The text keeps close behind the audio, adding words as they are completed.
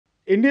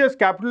India's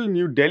capital,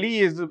 New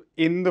Delhi, is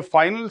in the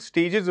final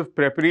stages of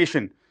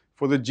preparation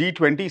for the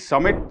G20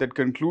 summit that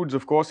concludes,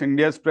 of course,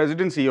 India's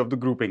presidency of the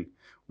grouping.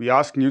 We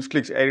asked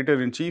NewsClick's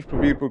editor-in-chief,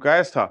 Prabir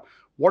Purkayastha,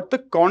 what the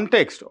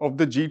context of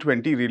the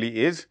G20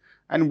 really is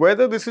and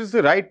whether this is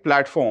the right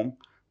platform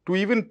to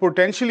even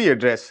potentially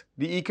address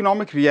the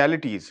economic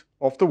realities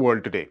of the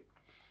world today.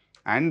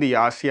 And the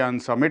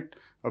ASEAN summit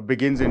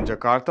begins in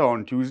Jakarta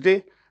on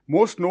Tuesday.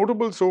 Most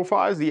notable so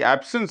far is the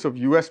absence of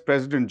US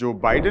President Joe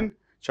Biden,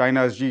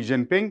 China's Xi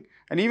Jinping,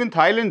 and even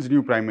Thailand's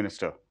new Prime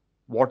Minister.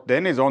 What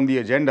then is on the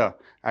agenda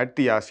at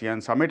the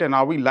ASEAN summit, and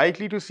are we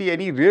likely to see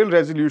any real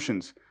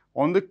resolutions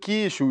on the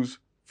key issues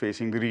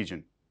facing the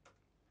region?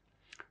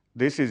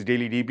 This is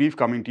Daily Debrief,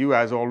 coming to you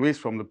as always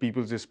from the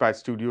People's Dispatch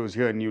studios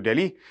here in New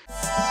Delhi.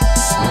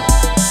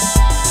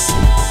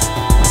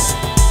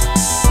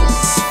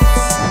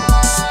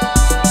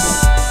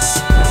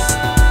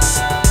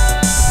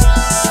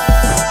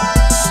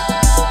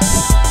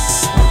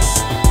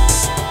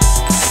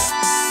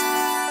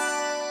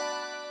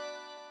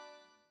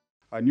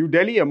 New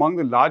Delhi, among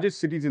the largest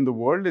cities in the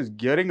world, is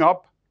gearing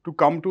up to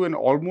come to an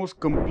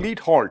almost complete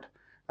halt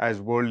as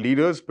world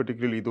leaders,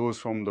 particularly those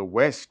from the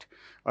West,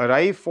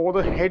 arrive for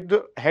the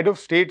head of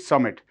state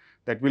summit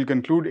that will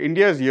conclude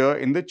India's year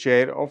in the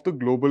chair of the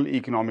global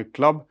economic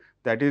club,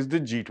 that is the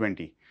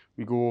G20.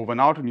 We go over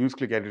now to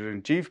NewsClick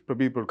editor-in-chief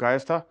Prabir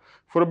Purkayastha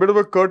for a bit of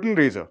a curtain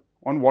raiser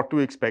on what to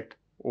expect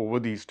over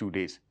these 2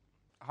 days.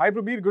 Hi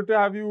Prabir, good to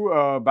have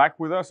you back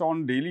with us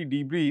on Daily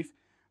Debrief.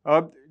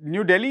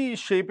 New Delhi is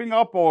shaping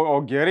up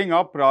or gearing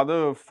up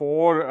rather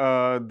for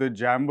the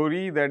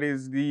Jamboree, that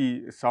is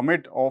the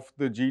summit of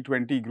the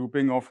G20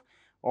 grouping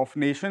of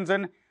nations,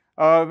 and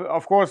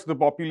of course the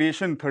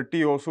population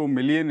 30 or so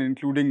million,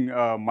 including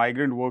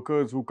migrant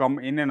workers who come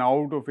in and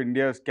out of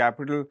India's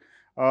capital,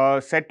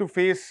 set to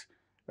face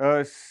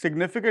a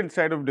significant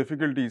set of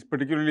difficulties,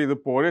 particularly the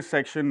poorest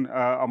section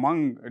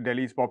among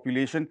Delhi's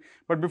population.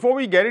 But before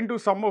we get into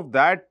some of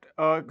that,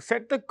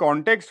 set the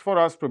context for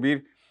us,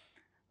 Prabir.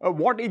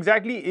 What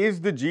exactly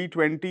is the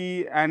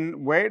G20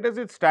 and where does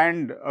it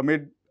stand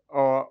amid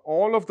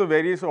all of the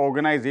various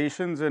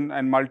organizations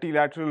and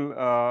multilateral,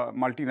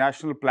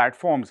 multinational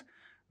platforms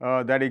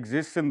that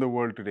exist in the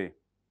world today?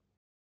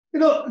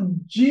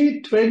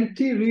 G20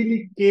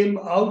 really came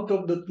out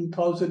of the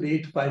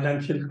 2008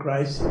 financial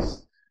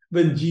crisis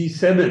when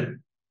G7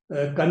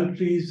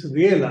 countries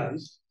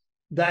realized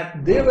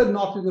that they were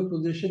not in a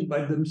position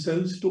by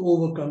themselves to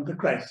overcome the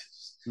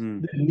crisis.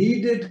 They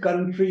needed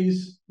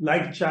countries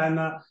like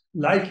China,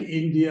 like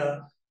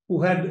India,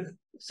 who had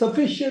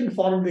sufficient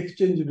foreign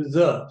exchange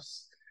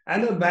reserves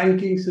and a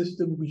banking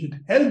system which would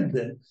help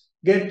them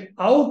get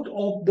out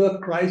of the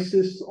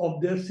crisis of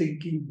their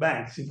sinking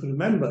banks. If you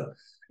remember,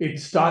 it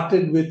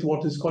started with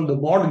what is called the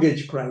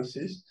mortgage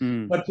crisis,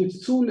 but it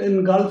soon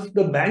engulfed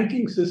the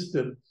banking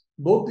system,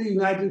 both the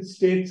United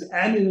States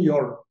and in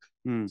Europe.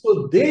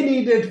 So they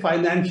needed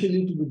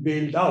financially to be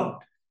bailed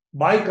out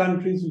by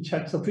countries which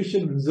had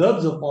sufficient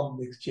reserves of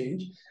foreign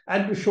exchange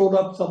and to shore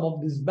up some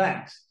of these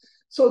banks.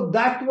 So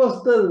that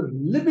was the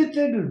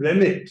limited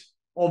remit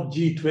of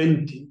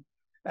G20.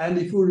 And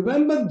if you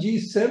remember,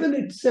 G7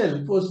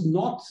 itself was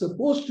not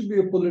supposed to be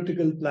a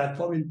political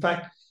platform. In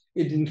fact,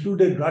 it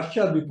included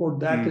Russia before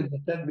that, and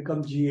that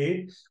became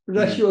G8.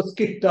 Russia was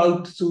kicked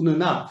out soon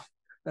enough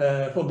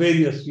for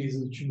various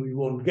reasons, which we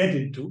won't get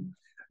into.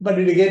 But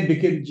it again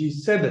became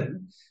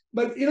G7.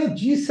 But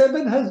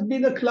G7 has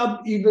been a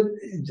club even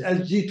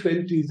as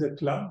G20 is a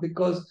club,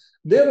 because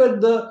they were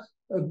the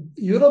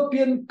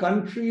European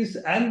countries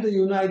and the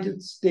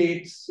United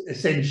States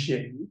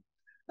essentially,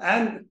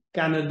 and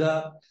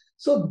Canada.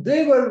 So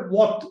they were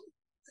what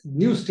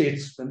New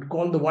Statesmen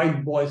call the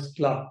White Boys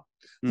Club.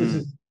 This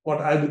is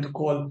what I would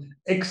call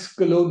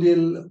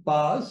ex-colonial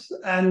powers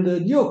and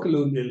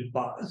neo-colonial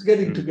powers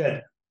getting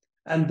together.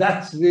 And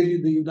that's really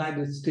the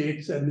United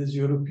States and its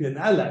European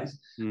allies,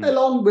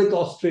 along with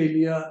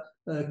Australia,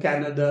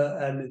 Canada,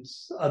 and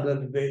its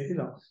other,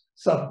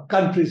 some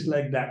countries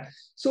like that.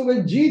 So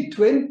when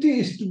G20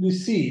 is to be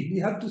seen,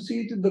 you have to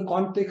see it in the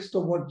context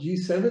of what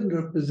G7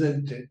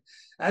 represented.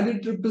 And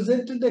it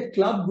represented a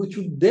club which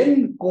would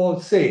then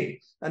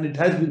say, and it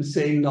has been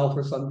saying now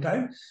for some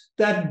time,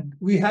 that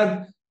we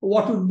have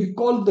what would be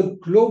called the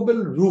global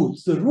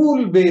rules, the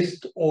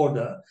rule-based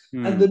order.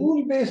 And the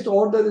rule-based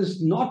order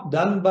is not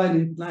done by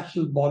an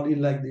international body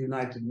like the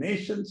United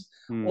Nations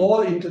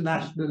or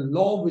international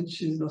law,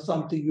 which is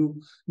something you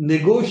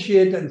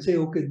negotiate and say,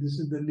 okay, this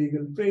is the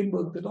legal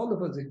framework that all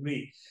of us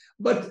agree.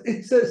 But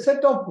it's a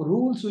set of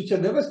rules which are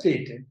never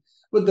stated.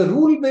 But the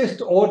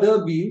rule-based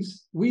order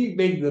means we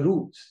make the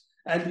rules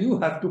and you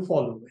have to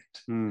follow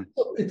it.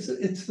 So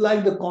it's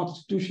like the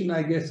constitution,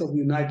 I guess, of the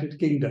United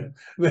Kingdom,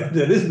 where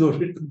there is no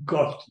written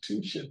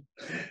constitution.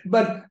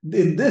 But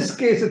in this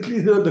case, at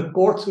least, there are the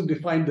courts who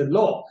define the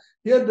law.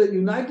 Here, the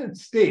United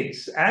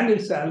States and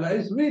its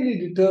allies really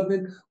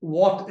determine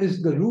what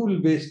is the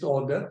rule-based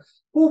order,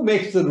 who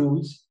makes the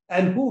rules,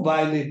 and who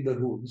violate the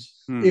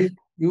rules. If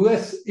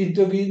US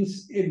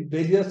intervenes in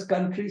various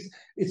countries,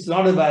 it's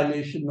not a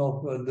violation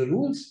of the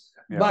rules.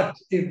 But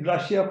if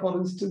Russia, for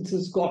instance,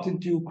 has got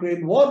into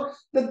Ukraine war,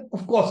 then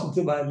of course it's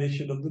a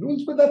violation of the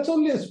rules, but that's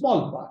only a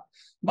small part.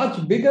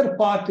 Much bigger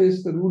part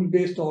is the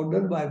rule-based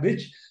order by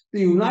which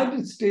the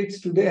United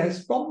States today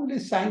has probably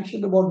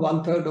sanctioned about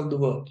 1/3 of the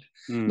world.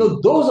 Now,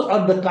 those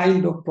are the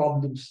kind of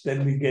problems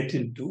that we get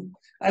into.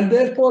 And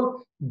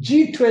therefore,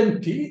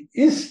 G20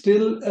 is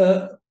still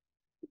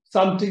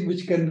something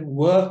which can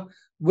work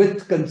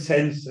with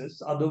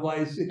consensus.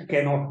 Otherwise, it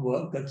cannot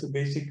work. That's a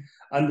basic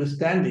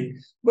understanding.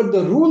 But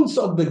the rules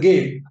of the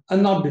game are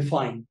not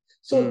defined.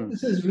 So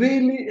this is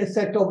really a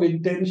set of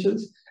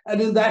intentions.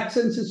 And in that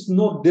sense, it's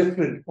no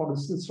different, for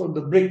instance, from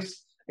the BRICS,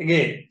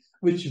 again,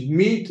 which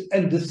meet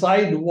and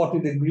decide what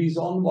it agrees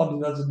on, what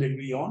it doesn't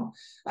agree on.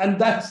 And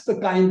that's the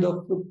kind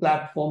of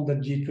platform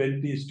that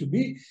G20 is to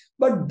be.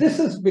 But this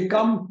has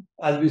become,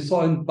 as we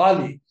saw in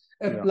Bali,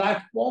 a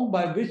platform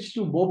by which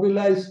to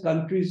mobilize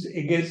countries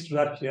against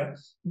Russia.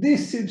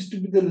 This seems to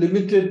be the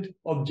limited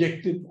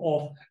objective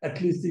of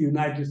at least the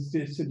United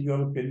States and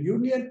European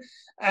Union.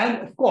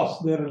 And of course,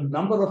 there are a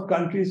number of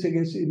countries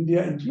against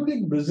India,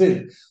 including Brazil,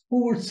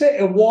 who would say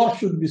a war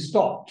should be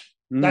stopped.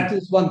 That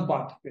is one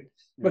part of it.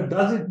 But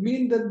does it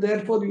mean that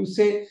therefore you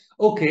say,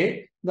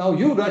 okay, now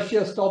you,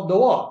 Russia, stop the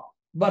war,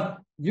 but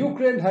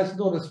Ukraine has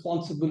no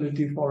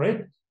responsibility for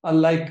it?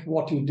 Unlike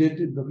what you did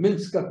in the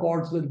Minsk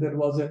Accords, when there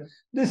was a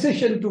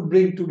decision to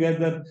bring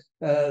together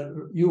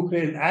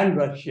Ukraine and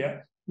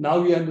Russia. Now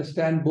we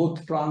understand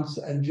both France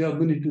and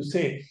Germany to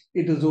say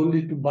it is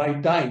only to buy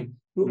time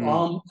to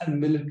arm and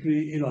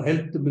military,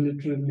 help the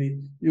militarily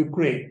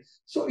Ukraine.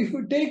 So if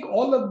you take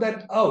all of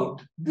that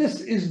out,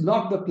 this is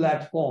not the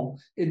platform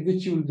in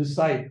which you will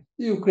decide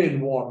the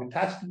Ukraine war. It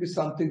has to be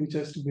something which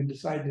has to be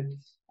decided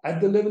at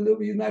the level of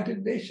the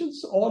United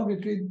Nations or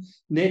between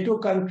NATO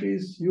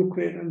countries,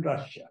 Ukraine and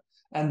Russia.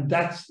 And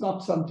that's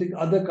not something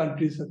other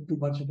countries have too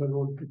much of a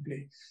role to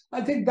play.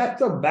 I think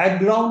that's a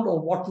background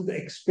of what the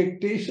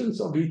expectations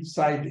of each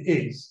side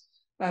is.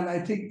 And I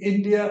think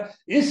India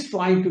is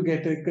trying to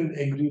get an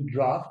agreed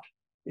draft.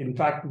 In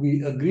fact,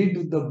 we agreed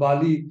with the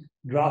Bali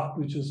draft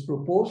which was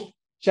proposed.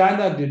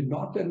 China did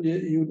not, and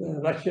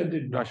Russia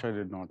did not. Russia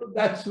did not. So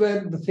that's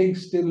where the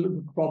things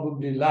still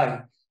probably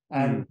lie.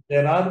 And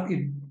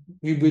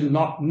we will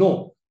not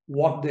know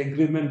what the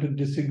agreement and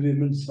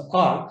disagreements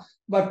are.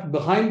 But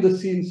behind the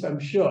scenes, I'm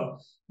sure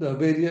the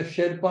various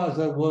Sherpas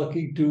are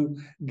working to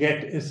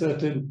get a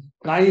certain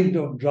kind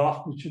of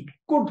draft which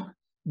could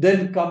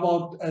then come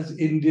out as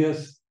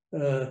India's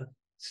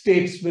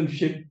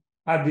statesmanship,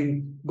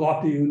 having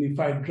got a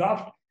unified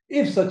draft,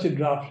 if such a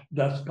draft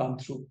does come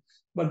through.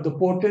 But the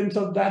portents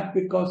of that,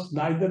 because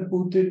neither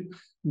Putin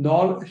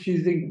nor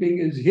Xi Jinping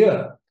is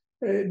here,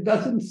 it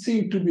doesn't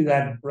seem to be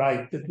that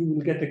bright that we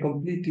will get a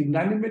complete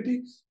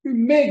unanimity. We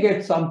may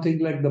get something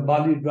like the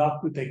Bali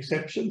draft with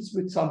exceptions,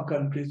 which some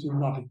countries will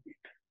not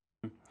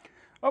agree.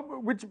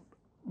 Which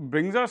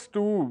brings us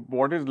to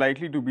what is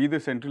likely to be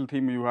the central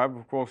theme. You have,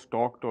 of course,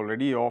 talked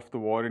already of the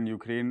war in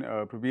Ukraine,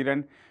 Prabir,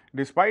 and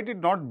despite it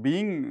not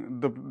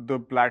being the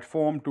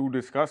platform to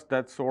discuss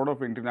that sort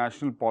of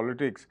international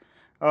politics,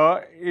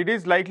 it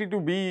is likely to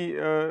be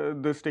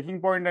the sticking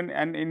point,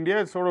 and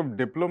India's sort of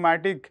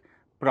diplomatic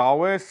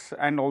prowess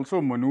and also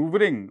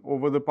maneuvering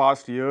over the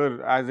past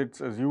year as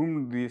it's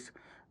assumed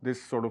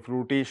this sort of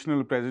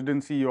rotational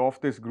presidency of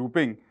this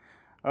grouping,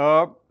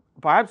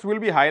 perhaps will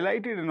be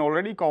highlighted, and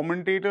already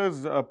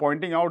commentators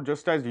pointing out,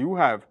 just as you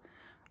have,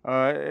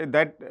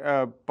 that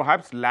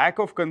perhaps lack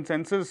of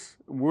consensus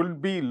will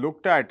be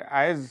looked at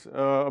as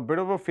a bit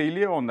of a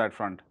failure on that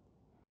front.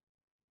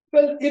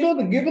 Well,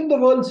 given the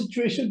world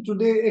situation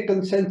today, a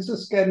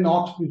consensus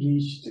cannot be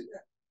reached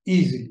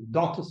easily,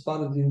 not as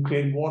far as the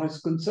Ukraine war is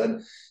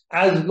concerned,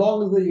 as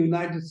long as the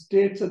United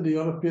States and the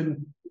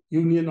European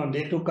Union or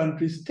NATO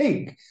countries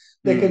think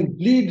they can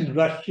bleed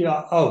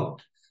Russia out,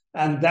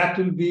 and that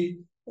will be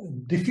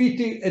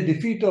a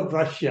defeat of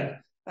Russia.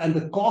 And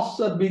the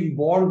costs are being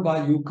borne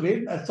by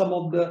Ukraine, as some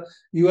of the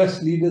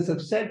US leaders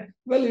have said.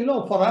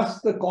 Well, for us,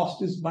 the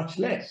cost is much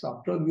less.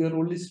 After all, we are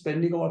only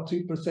spending about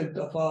 3%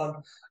 of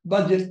our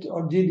budget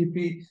or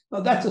GDP.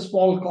 Now, that's a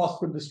small cost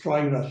for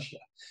destroying Russia.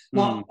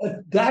 Now, if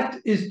that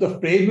is the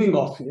framing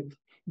of it,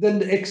 then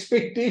the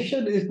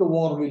expectation is the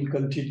war will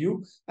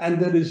continue.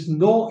 And there is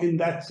in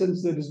that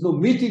sense, there is no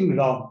meeting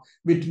ground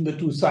between the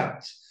two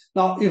sides.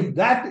 Now, if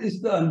that is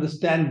the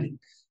understanding,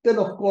 then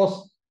of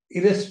course,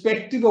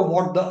 irrespective of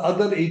what the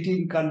other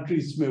 18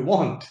 countries may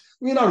want,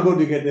 we're not going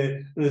to get a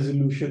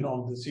resolution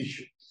on this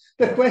issue.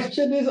 The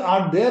question is,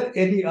 are there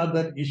any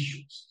other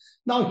issues?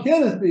 Now,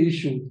 here is the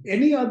issue.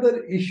 Any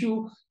other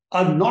issue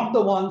are not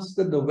the ones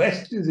that the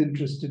West is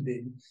interested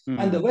in.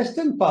 And the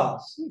Western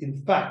powers,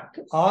 in fact,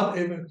 are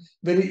a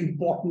very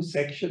important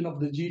section of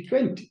the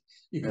G20.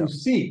 If you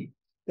see,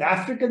 the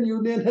African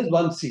Union has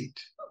one seat.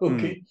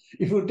 Okay.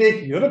 If you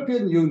take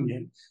European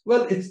Union,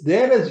 well, it's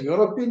there as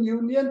European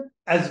Union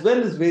as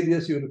well as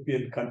various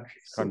European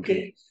countries.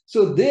 Okay.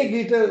 So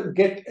they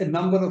get a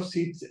number of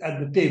seats at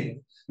the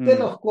table.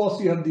 Then, of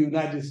course, you have the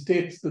United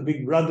States, the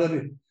big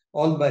brother,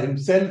 all by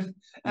himself,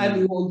 and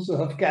you also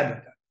have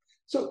Canada.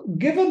 So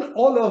given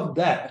all of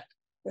that,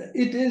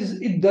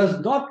 it does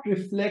not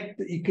reflect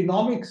the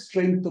economic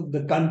strength of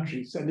the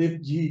countries. And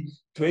if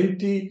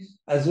G20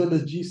 as well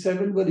as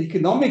G7 were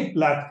economic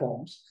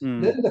platforms,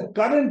 then the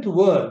current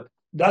world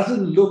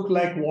doesn't look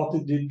like what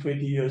it did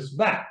 20 years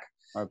back.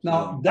 Absolutely.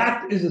 Now,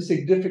 that is a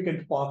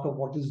significant part of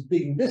what is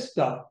being missed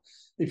out.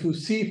 If you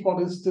see,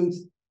 for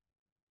instance,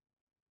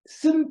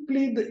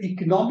 simply the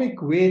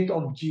economic weight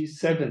of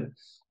G7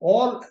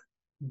 or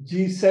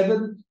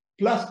G7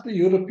 plus the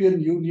European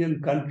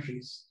Union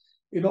countries,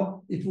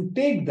 if you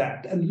take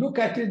that and look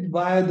at it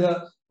via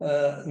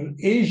the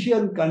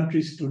Asian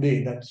countries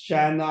today, that's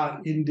China,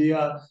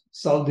 India,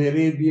 Saudi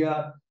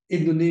Arabia,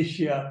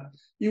 Indonesia,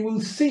 you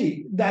will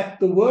see that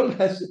the world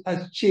has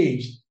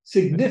changed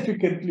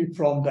significantly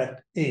from that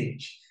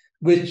age,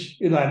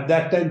 which, at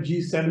that time,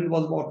 G7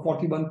 was about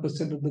 41%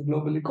 of the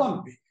global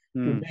economy.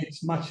 Today,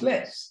 it's much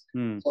less.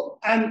 So,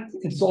 and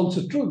it's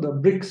also true, the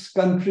BRICS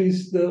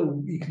countries,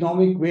 the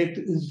economic weight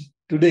is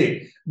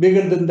today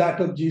bigger than that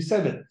of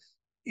G7.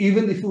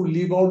 Even if you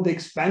leave out the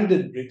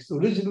expanded BRICS, the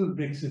original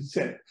BRICS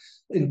itself,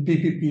 in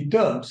PPP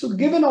terms. So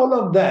given all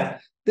of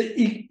that,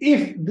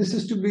 if this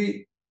is to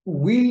be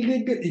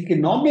wielding an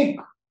economic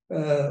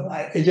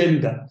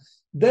agenda,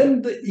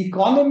 then the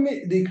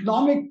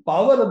economic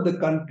power of the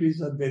countries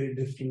are very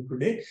different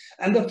today.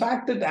 And the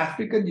fact that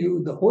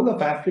the whole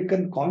of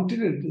African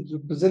continent is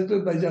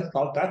represented by just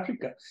South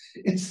Africa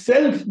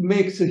itself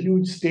makes a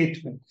huge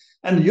statement.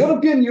 And the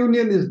European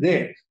Union is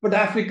there, but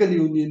African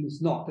Union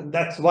is not. And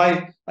that's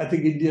why I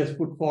think India has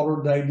put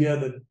forward the idea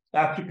that the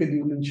African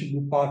Union should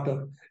be part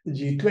of the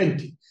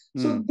G20.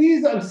 So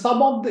these are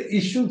some of the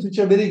issues which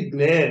are very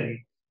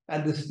glaring.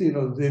 And this, they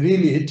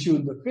really hit you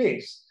in the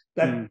face.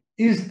 That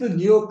is the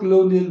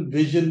neo-colonial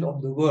vision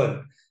of the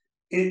world.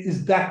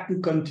 Is that to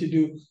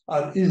continue,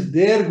 or is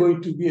there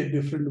going to be a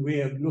different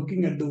way of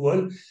looking at the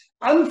world?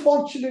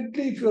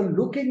 Unfortunately, if you're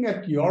looking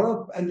at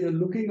Europe and you're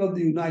looking at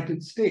the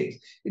United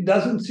States, it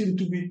doesn't seem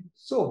to be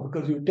so,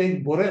 because you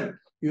take Borrell,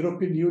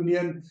 European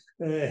Union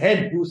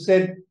head, who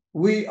said,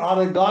 we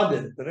are a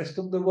garden, the rest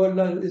of the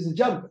world is a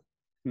jungle,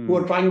 who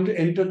are trying to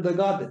enter the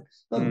garden.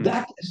 Now,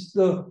 that is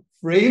the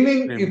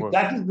framing. If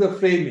that is the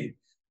framing,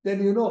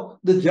 then,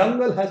 the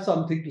jungle has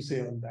something to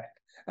say on that.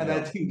 And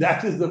I think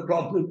that is the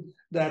problem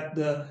that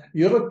the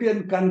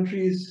European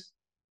countries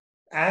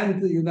and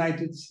the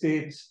United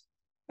States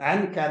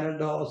and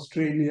Canada,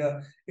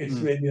 Australia, its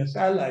various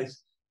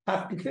allies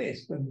have to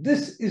face. But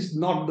this is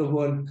not the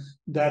world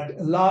that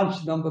a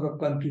large number of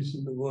countries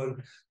in the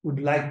world would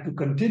like to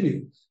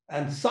continue.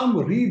 And some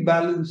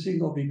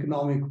rebalancing of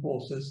economic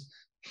forces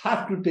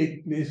have to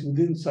take place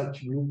within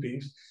such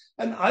groupings.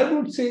 And I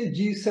would say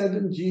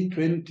G7,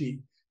 G20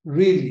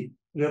 really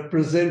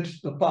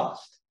represent the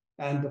past.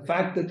 And the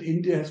fact that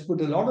India has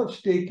put a lot of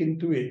stake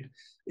into it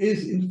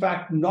is, in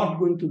fact, not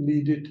going to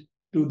lead it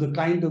to the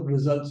kind of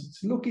results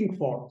it's looking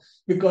for,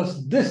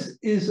 because this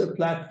is a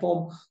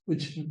platform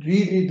which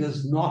really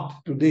does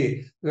not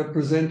today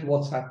represent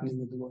what's happening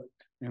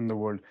in the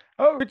world.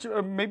 Which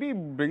maybe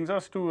brings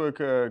us to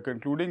a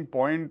concluding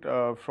point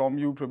from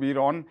you, Prabir,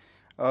 on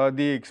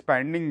the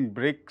expanding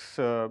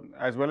BRICS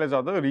as well as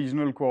other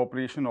regional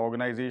cooperation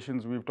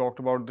organizations. We've talked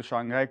about the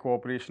Shanghai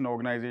Cooperation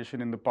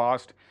Organization in the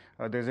past.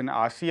 There's an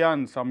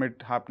ASEAN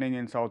summit happening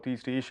in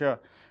Southeast Asia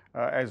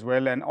as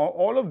well. And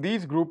all of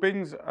these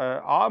groupings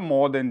are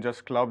more than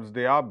just clubs.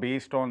 They are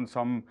based on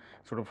some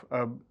sort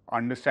of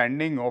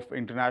understanding of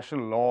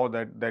international law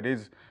that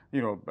is,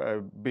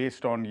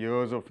 based on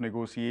years of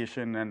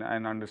negotiation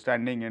and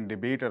understanding and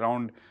debate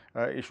around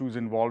issues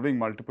involving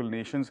multiple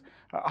nations.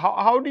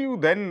 How do you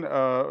then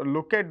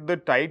look at the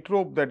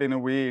tightrope that, in a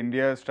way,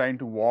 India is trying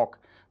to walk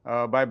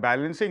by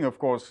balancing, of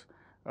course,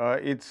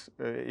 its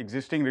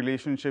existing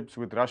relationships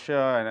with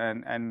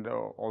Russia and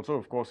also,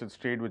 of course, its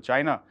trade with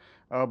China,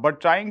 but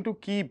trying to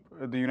keep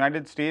the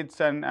United States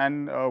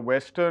and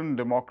Western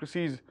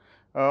democracies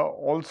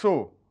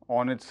also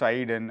on its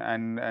side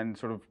and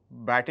sort of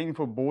batting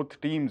for both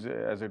teams,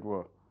 as it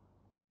were?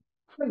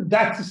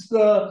 That's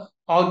the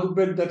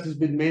argument that has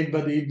been made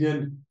by the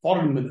Indian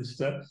foreign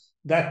minister,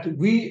 that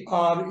we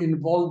are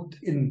involved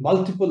in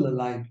multiple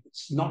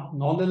alignments, not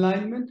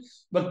non-alignment,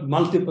 but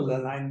multiple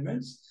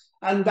alignments.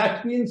 And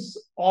that means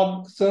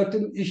on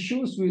certain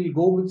issues, we'll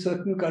go with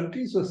certain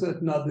countries, or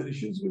certain other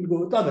issues, we'll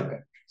go with other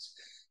countries.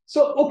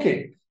 So,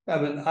 okay,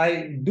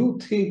 I do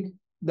think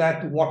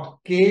that what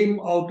came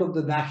out of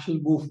the national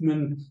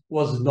movement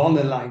was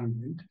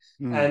non-alignment,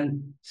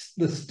 and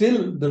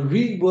still the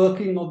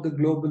reworking of the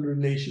global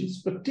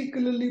relations,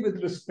 particularly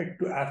with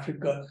respect to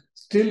Africa,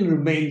 still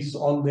remains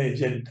on the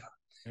agenda.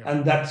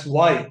 And that's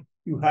why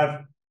you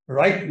have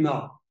right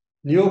now,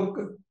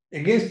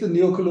 against the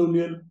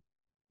neo-colonial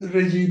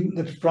regime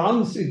that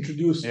France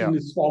introduced in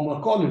its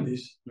former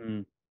colonies,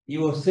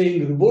 you are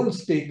saying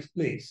revolts take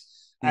place.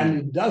 And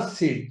it does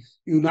seem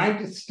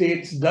United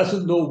States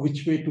doesn't know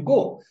which way to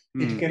go.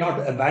 It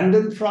cannot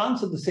abandon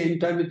France, at the same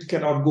time it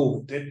cannot go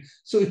with it.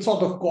 So it's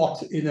sort of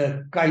caught in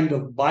a kind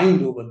of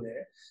bind over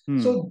there.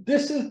 So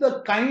this is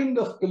the kind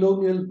of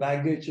colonial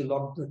baggage a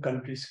lot of the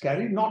countries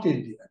carry, not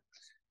India.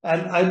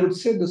 And I would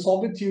say the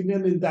Soviet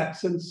Union, in that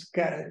sense,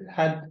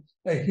 had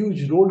a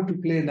huge role to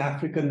play in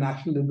African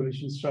national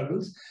liberation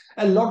struggles.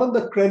 And a lot of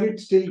the credit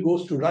still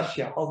goes to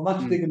Russia. How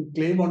much they can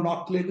claim or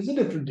not claim is a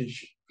different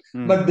issue.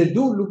 But they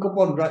do look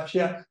upon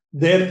Russia,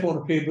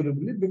 therefore,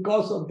 favorably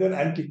because of their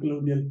anti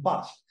colonial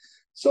past.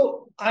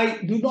 So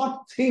I do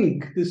not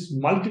think this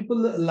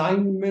multiple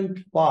alignment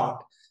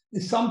part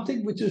is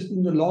something which is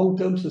in the long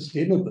term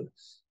sustainable,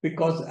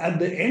 because at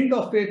the end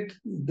of it,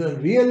 the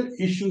real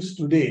issues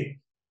today,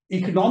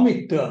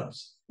 economic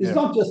terms, is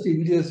not just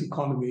India's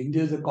economy.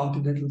 India is a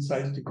continental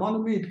sized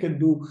economy. It can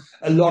do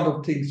a lot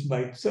of things by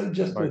itself,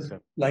 just as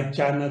like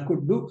China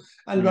could do.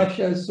 And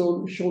Russia has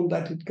shown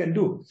that it can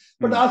do.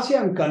 But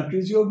ASEAN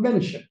countries you have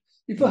mentioned,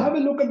 if you have a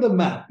look at the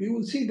map, you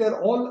will see they're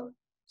all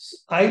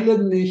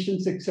island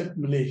nations except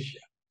Malaysia.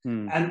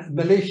 And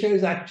Malaysia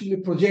is actually a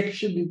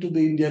projection into the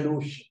Indian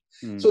Ocean.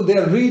 So they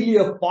are really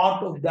a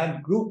part of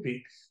that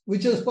grouping,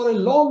 which has for a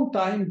long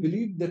time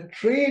believed that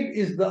trade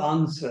is the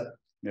answer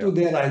to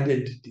their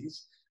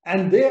identities.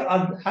 And they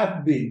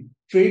have been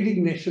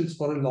trading nations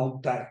for a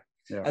long time.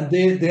 And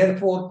they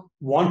therefore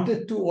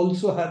wanted to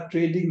also have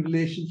trading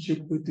relationship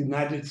with the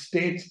United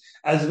States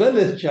as well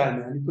as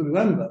China. And if you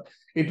remember,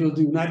 it was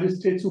the United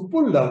States who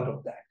pulled out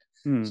of that.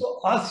 So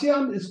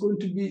ASEAN is going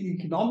to be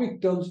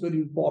economic terms very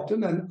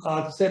important, and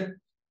RCEP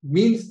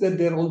means that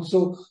they're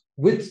also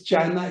with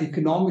China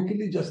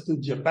economically, just as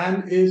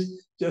Japan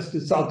is, just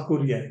as South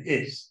Korea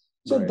is.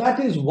 So that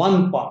is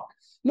one part.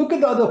 Look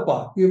at the other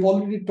part. We've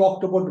already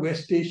talked about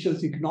West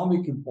Asia's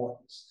economic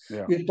importance.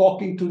 We're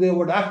talking today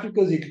about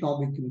Africa's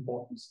economic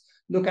importance.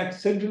 Look at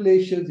Central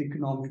Asia's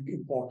economic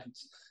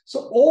importance.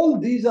 So all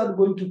these are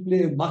going to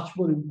play a much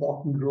more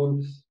important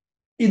role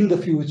in the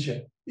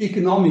future,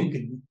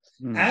 economically.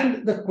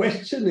 And the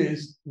question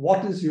is,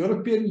 what is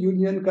European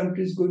Union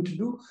countries going to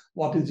do?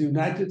 What is the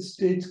United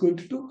States going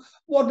to do?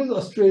 What is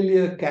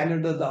Australia,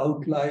 Canada, the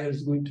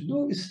outliers going to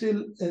do is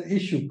still an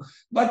issue.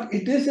 But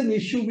it is an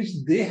issue which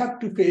they have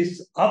to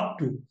face up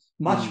to,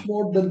 much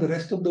more than the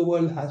rest of the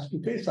world has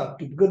to face up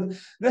to, because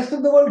the rest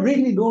of the world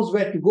really knows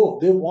where to go.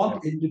 They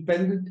want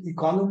independent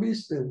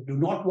economies. They do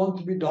not want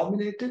to be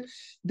dominated.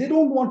 They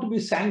don't want to be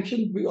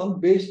sanctioned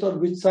based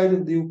on which side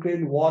of the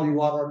Ukraine war you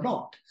are or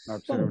not.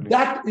 So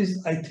that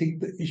is, I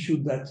think, the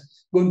issue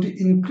that's going to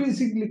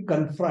increasingly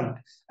confront.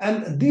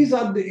 And these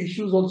are the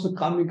issues also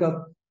coming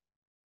up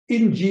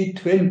in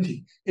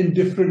G20 in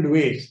different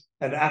ways.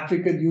 And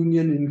African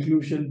Union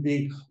inclusion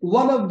being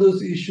one of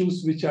those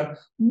issues which are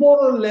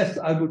more or less,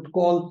 I would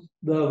call,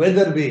 the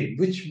weather vane,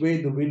 which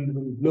way the wind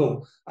will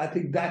blow. I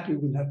think that we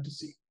will have to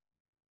see.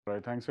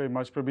 Right. Thanks very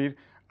much, Prabir.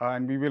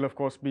 And we will, of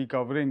course, be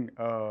covering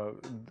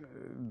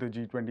the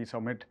G20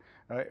 summit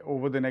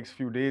over the next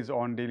few days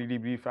on Daily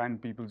Debrief and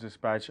People's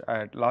Dispatch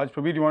at large.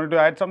 Prabir, you wanted to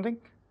add something?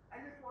 I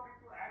just wanted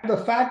to add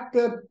the fact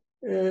that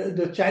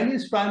the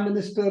Chinese Prime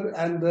Minister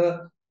and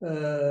the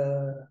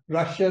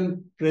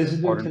Russian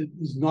president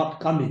is not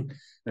coming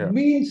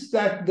means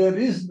that there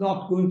is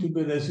not going to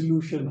be a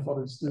resolution,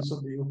 for instance,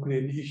 of the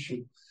Ukraine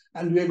issue.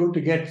 And we are going to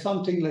get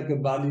something like a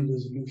Bali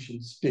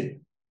resolution still.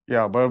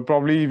 Yeah, but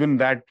probably even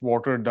that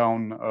watered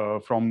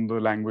down from the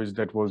language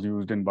that was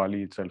used in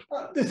Bali itself.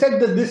 They said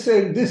that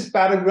this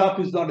paragraph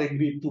is not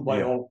agreed to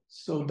by all.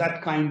 So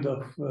that kind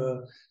of,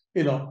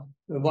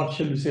 what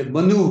shall we say,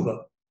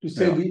 maneuver, to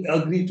say we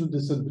agree to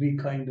disagree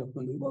kind of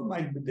maneuver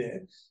might be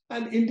there.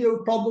 And India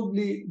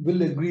probably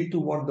will agree to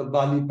what the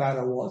Bali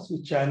para was,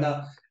 which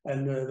China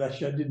and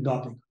Russia did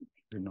not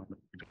agree.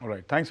 All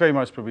right. Thanks very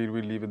much, Prabir.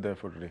 We'll leave it there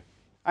for today.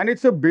 And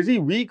it's a busy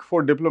week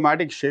for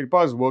diplomatic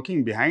Sherpas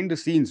working behind the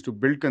scenes to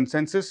build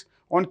consensus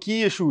on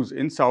key issues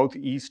in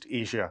Southeast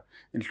Asia,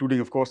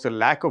 including, of course, the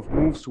lack of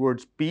moves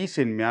towards peace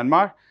in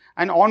Myanmar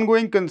and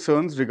ongoing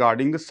concerns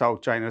regarding the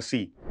South China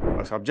Sea,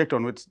 a subject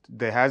on which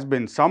there has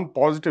been some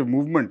positive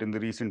movement in the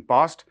recent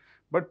past,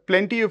 but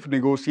plenty of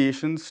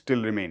negotiations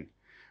still remain.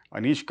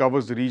 Anish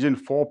covers the region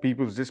for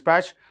People's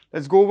Dispatch.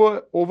 Let's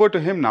go over to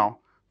him now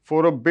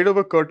for a bit of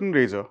a curtain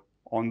raiser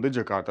on the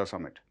Jakarta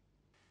summit.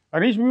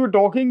 Anish, we were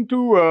talking to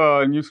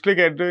NewsClick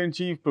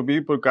editor-in-chief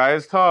Prabir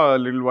Purkayastha a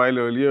little while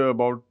earlier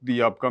about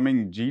the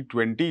upcoming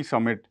G20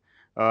 summit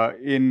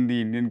in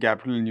the Indian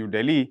capital, New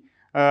Delhi.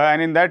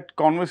 And in that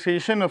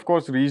conversation, of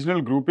course,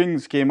 regional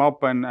groupings came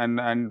up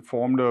and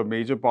formed a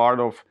major part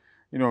of,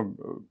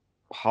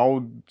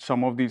 how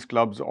some of these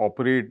clubs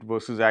operate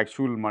versus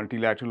actual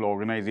multilateral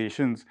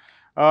organizations.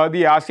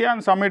 The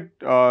ASEAN summit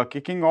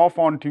kicking off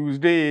on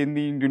Tuesday in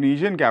the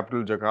Indonesian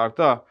capital,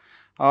 Jakarta.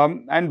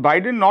 And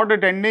Biden not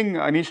attending,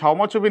 Anish, how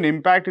much of an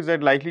impact is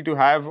that likely to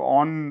have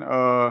on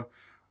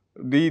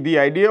the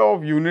idea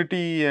of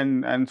unity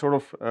and sort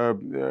of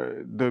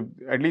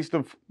at least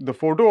the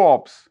photo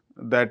ops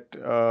that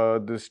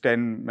this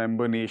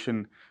 10-member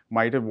nation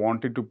might have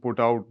wanted to put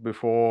out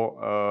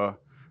before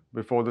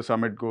the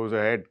summit goes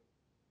ahead?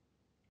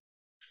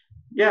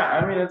 Yeah,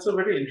 I mean, it's a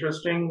very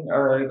interesting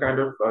kind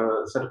of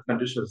set of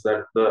conditions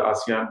that the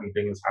ASEAN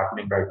meeting is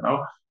happening right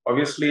now.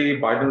 Obviously,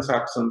 Biden's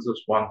absence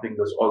is one thing.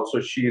 There's also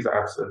Xi's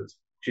absence.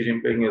 Xi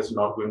Jinping is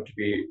not going to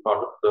be part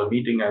of the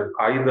meeting as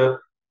either.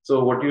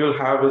 So what you will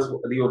have is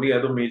the only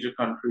other major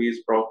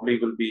countries probably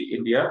will be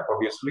India,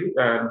 obviously,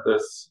 and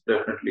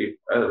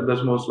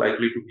there's most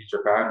likely to be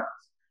Japan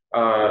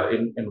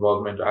in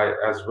involvement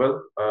as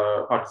well,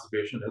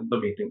 participation in the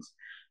meetings.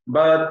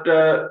 But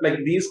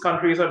like these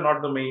countries are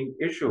not the main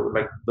issue.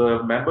 Like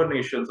the member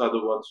nations are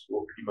the ones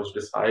who pretty much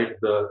decide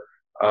the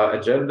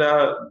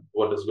agenda,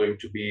 what is going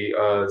to be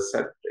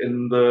set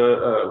in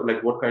the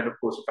like what kind of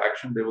course of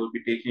action they will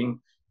be taking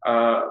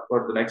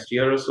for the next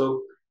year or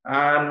so.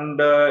 And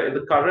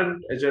the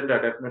current agenda,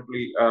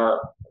 definitely,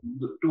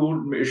 the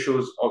two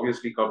issues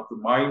obviously come to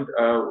mind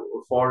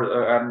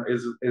and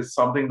is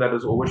something that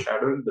is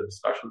overshadowing the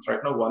discussions right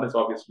now. One is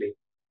obviously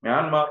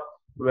Myanmar,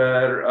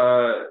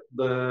 where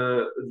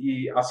the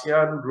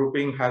ASEAN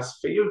grouping has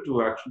failed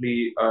to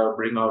actually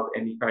bring out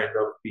any kind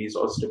of peace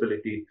or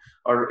stability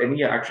or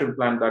any action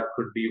plan that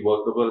could be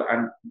workable,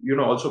 and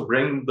also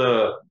bring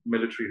the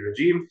military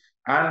regime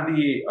and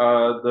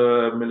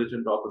the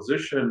militant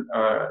opposition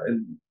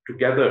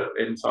together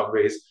in some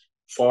ways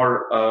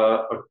for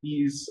a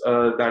peace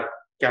that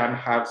can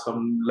have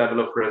some level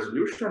of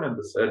resolution in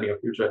the near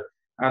future.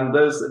 And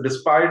this,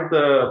 despite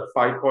the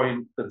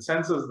 5-point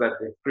consensus that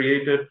they've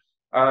created,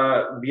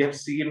 we have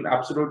seen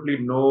absolutely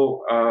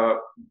no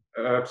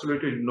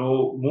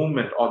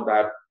movement on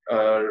that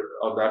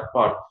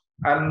part.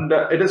 And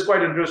it is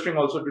quite interesting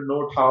also to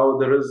note how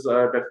there is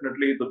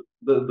definitely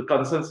the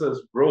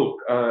consensus broke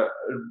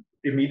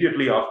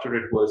immediately after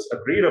it was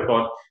agreed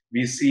upon.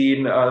 We've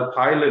seen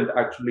Thailand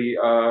actually,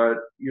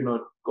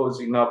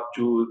 cozying up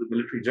to the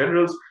military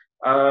generals,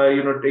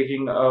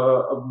 taking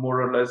a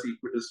more or less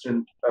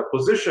equidistant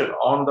position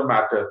on the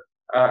matter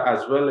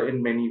as well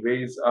in many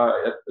ways,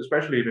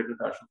 especially in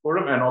international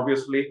forum. And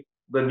obviously,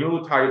 the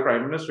new Thai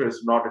prime minister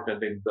is not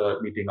attending the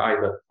meeting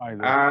either.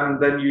 And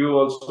then you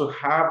also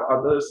have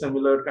other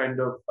similar kind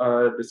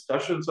of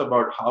discussions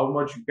about how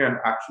much you can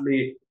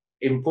actually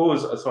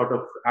impose a sort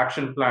of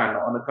action plan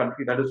on a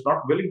country that is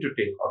not willing to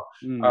take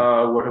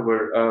on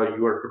whatever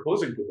you are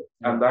proposing to them.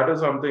 And that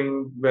is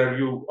something where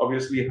you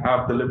obviously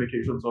have the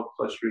limitations of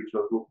such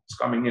regional groups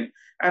coming in.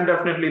 And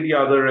definitely the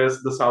other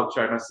is the South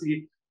China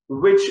Sea,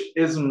 which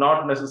is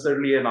not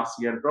necessarily an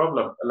ASEAN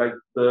problem. Like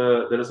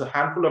there is a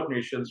handful of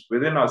nations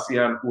within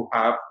ASEAN who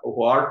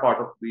are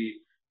part of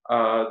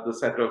the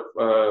set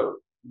of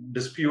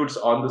disputes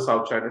on the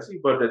South China Sea,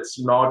 but it's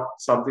not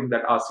something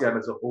that ASEAN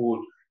as a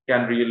whole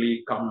can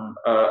really come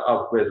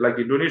up with. Like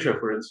Indonesia,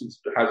 for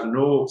instance, has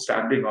no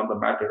standing on the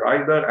matter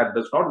either and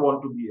does not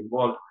want to be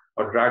involved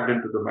or dragged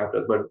into the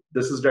matter. But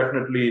this is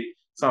definitely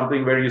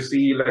something where you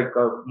see like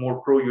more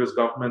pro-US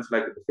governments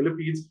like the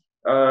Philippines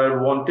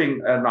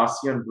wanting an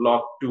ASEAN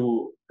bloc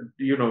to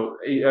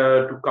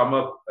come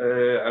up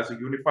as a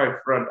unified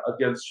front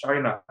against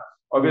China,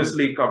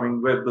 obviously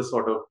coming with the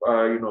sort of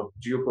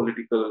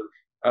geopolitical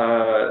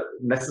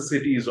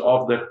necessities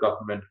of that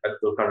government at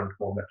the current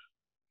moment.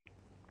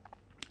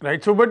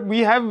 Right. So, but we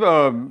have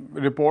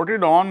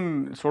reported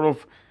on sort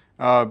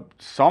of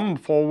some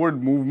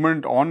forward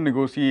movement on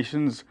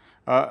negotiations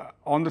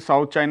on the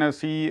South China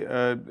Sea.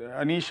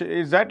 Anish,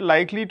 is that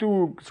likely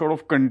to sort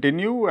of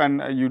continue?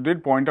 And you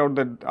did point out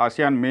that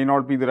ASEAN may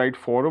not be the right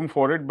forum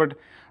for it, but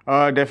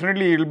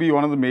definitely it'll be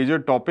one of the major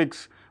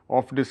topics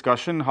of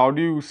discussion. How do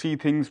you see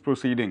things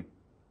proceeding?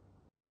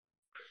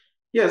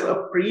 Yes,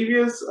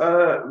 earlier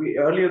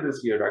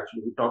this year,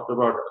 actually, we talked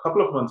about, a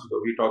couple of months ago,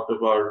 we talked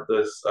about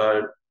this,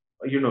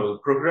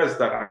 progress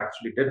that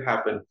actually did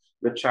happen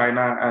with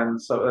China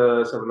and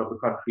several of the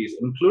countries,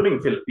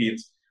 including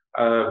Philippines,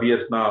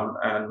 Vietnam,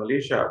 and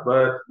Malaysia.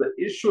 But the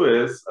issue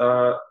is,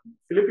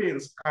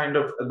 Philippines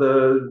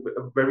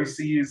where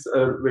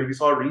we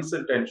saw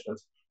recent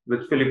tensions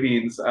with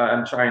Philippines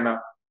and China,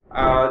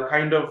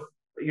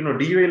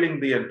 derailing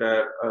the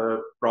entire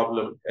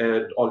problem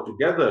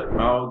altogether.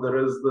 Now there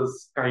is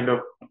this kind of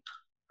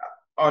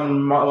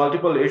on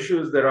multiple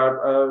issues. There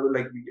are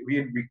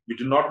we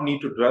do not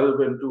need to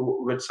delve into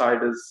which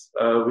side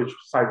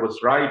was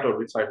right or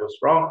which side was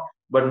wrong,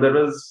 but there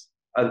is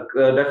a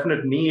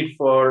definite need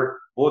for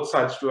both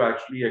sides to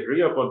actually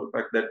agree upon the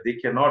fact that they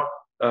cannot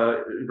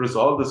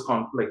resolve this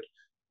conflict.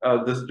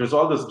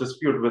 Resolve this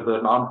dispute with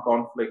an armed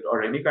conflict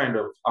or any kind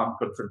of armed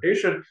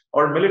confrontation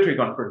or military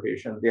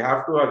confrontation. They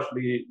have to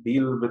actually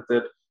deal with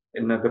it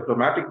in a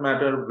diplomatic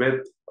manner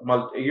with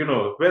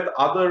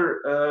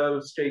other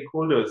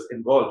stakeholders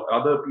involved,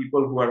 other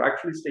people who are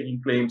actually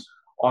staking claims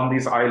on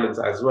these islands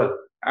as well.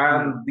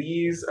 And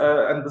this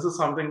is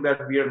something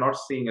that we are not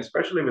seeing,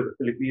 especially with the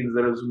Philippines.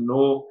 There is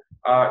no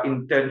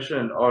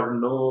intention or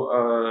no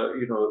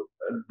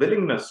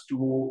willingness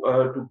to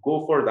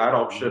go for that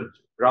option.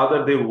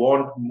 Rather, they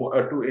want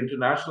to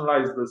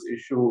internationalize this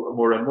issue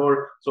more and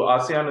more. So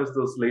ASEAN is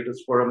this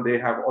latest forum. They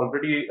have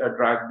already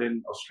dragged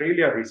in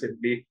Australia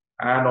recently,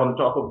 and on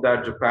top of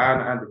that,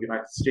 Japan and the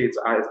United States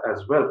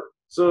as well.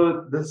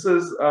 So this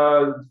is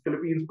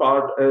Philippines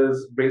part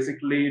is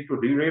basically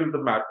to derail the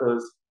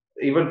matters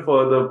even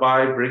further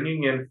by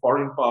bringing in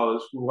foreign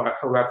powers who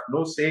have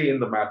no say in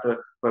the matter,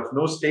 who have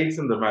no stakes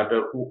in the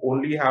matter, who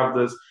only have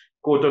this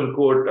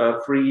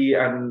quote-unquote free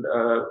and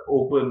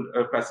open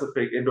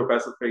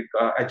Indo-Pacific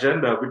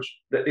agenda, which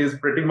is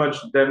pretty much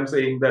them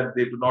saying that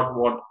they do not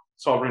want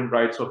sovereign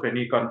rights of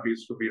any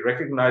countries to be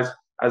recognized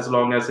as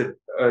long as it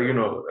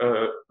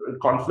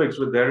conflicts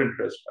with their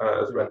interest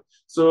as well.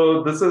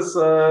 So this is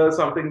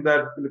something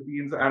that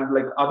Philippines and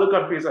like other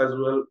countries as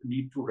well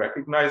need to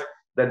recognize,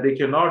 that they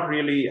cannot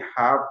really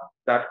have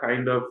that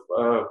kind of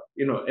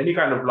any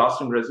kind of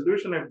lasting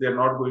resolution if they're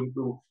not willing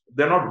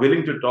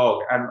to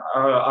talk, and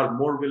are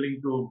more willing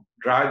to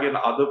drag in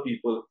other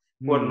people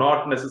who are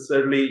not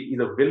necessarily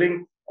either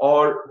willing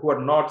or who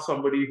are not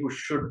somebody who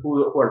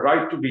are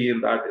right to be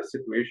in that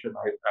situation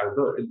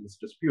either, in this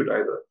dispute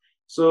either.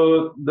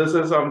 So this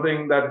is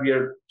something that we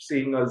are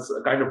seeing as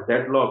a kind of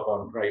deadlock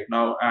on right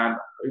now. And,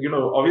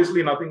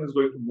 obviously nothing is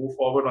going to move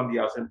forward on the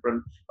ASEAN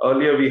front.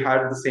 Earlier, we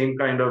had the same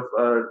kind of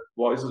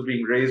voices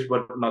being raised,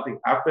 but nothing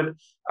happened.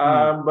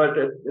 But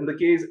in the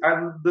case,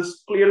 and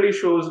this clearly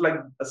shows like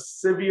a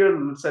severe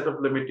set of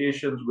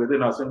limitations within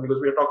ASEAN, because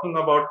we are talking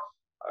about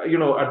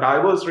a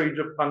diverse range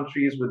of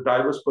countries with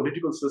diverse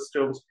political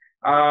systems,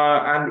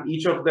 and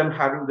each of them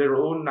having their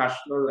own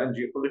national and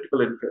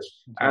geopolitical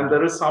interests. And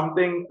there is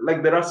something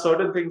like, there are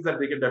certain things that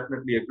they can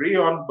definitely agree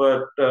on,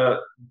 but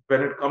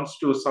when it comes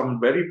to some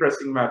very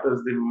pressing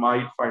matters, they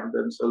might find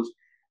themselves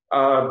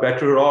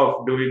better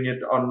off doing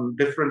it on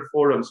different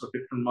forums or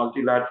different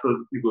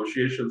multilateral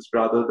negotiations,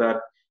 rather than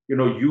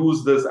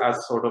use this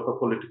as sort of a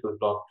political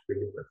block to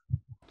begin with.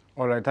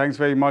 All right, thanks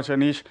very much,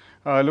 Anish.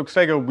 Looks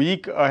like a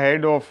week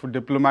ahead of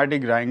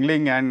diplomatic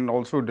wrangling and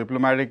also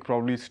diplomatic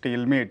probably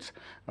stalemates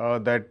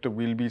that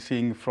we'll be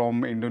seeing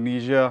from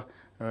Indonesia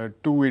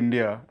to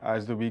India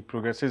as the week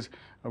progresses.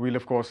 We'll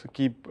of course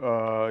keep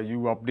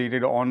you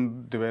updated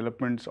on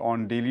developments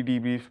on Daily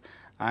Debrief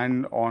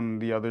and on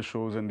the other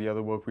shows and the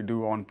other work we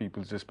do on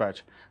People's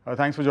Dispatch.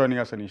 Thanks for joining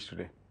us, Anish,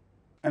 today.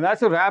 And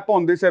that's a wrap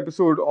on this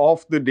episode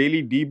of the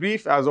Daily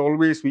Debrief. As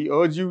always, we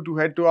urge you to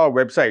head to our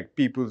website,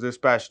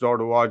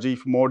 peoplesdispatch.org,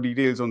 for more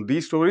details on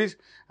these stories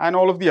and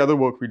all of the other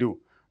work we do.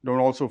 Don't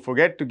also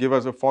forget to give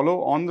us a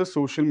follow on the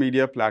social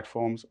media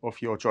platforms of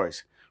your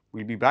choice.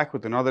 We'll be back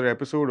with another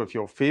episode of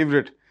your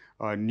favorite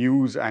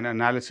news and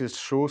analysis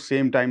show,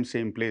 same time,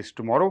 same place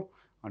tomorrow.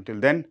 Until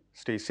then,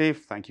 stay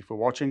safe. Thank you for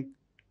watching.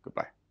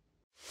 Goodbye.